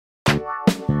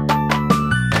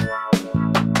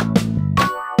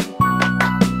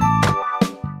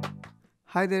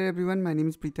Hi there everyone, my name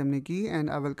is Pritam Negi and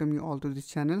I welcome you all to this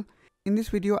channel. In this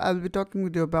video, I will be talking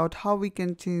with you about how we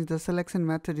can change the selection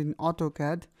method in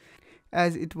AutoCAD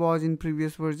as it was in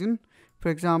previous version. For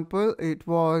example, it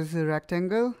was a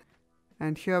rectangle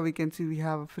and here we can see we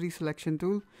have a free selection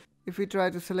tool. If we try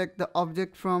to select the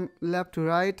object from left to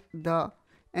right, the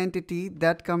entity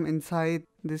that come inside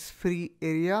this free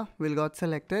area will got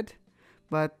selected.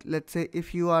 But let's say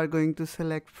if you are going to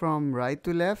select from right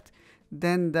to left,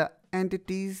 then the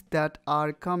entities that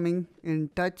are coming in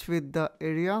touch with the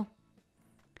area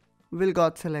will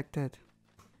got selected.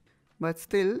 But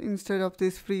still, instead of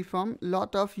this freeform,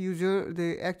 lot of user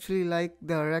they actually like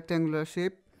the rectangular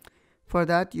shape. For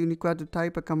that, you require to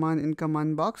type a command in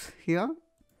command box here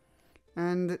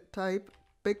and type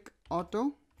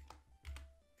pickauto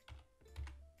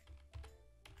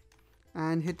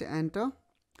and hit enter.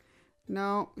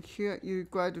 Now here you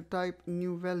require to type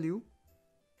new value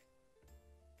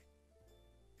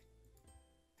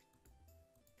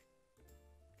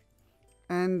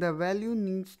and the value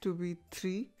needs to be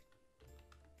 3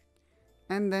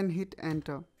 and then hit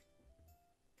enter.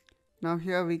 Now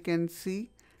here we can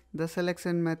see the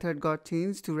selection method got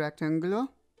changed to rectangular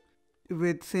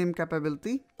with same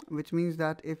capability, which means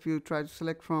that if you try to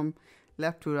select from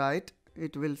left to right,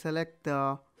 it will select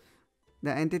the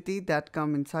entity that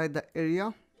come inside the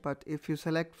area, but if you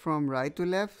select from right to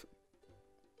left,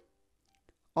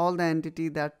 all the entity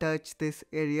that touch this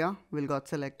area will got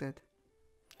selected.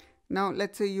 Now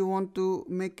let's say you want to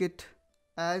make it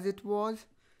as it was,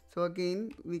 so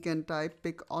again we can type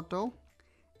pickauto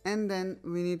and then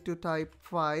we need to type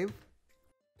 5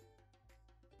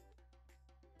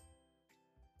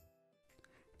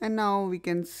 and now we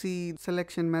can see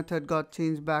selection method got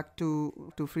changed back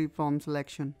to freeform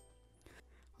selection.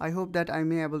 I hope that I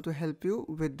may able to help you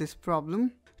with this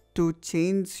problem to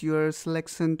change your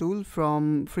selection tool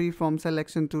from freeform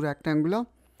selection to rectangular.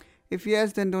 If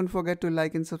yes, then don't forget to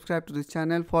like and subscribe to this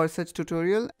channel for such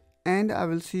tutorial, and I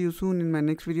will see you soon in my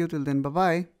next video. Till then, bye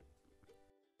bye.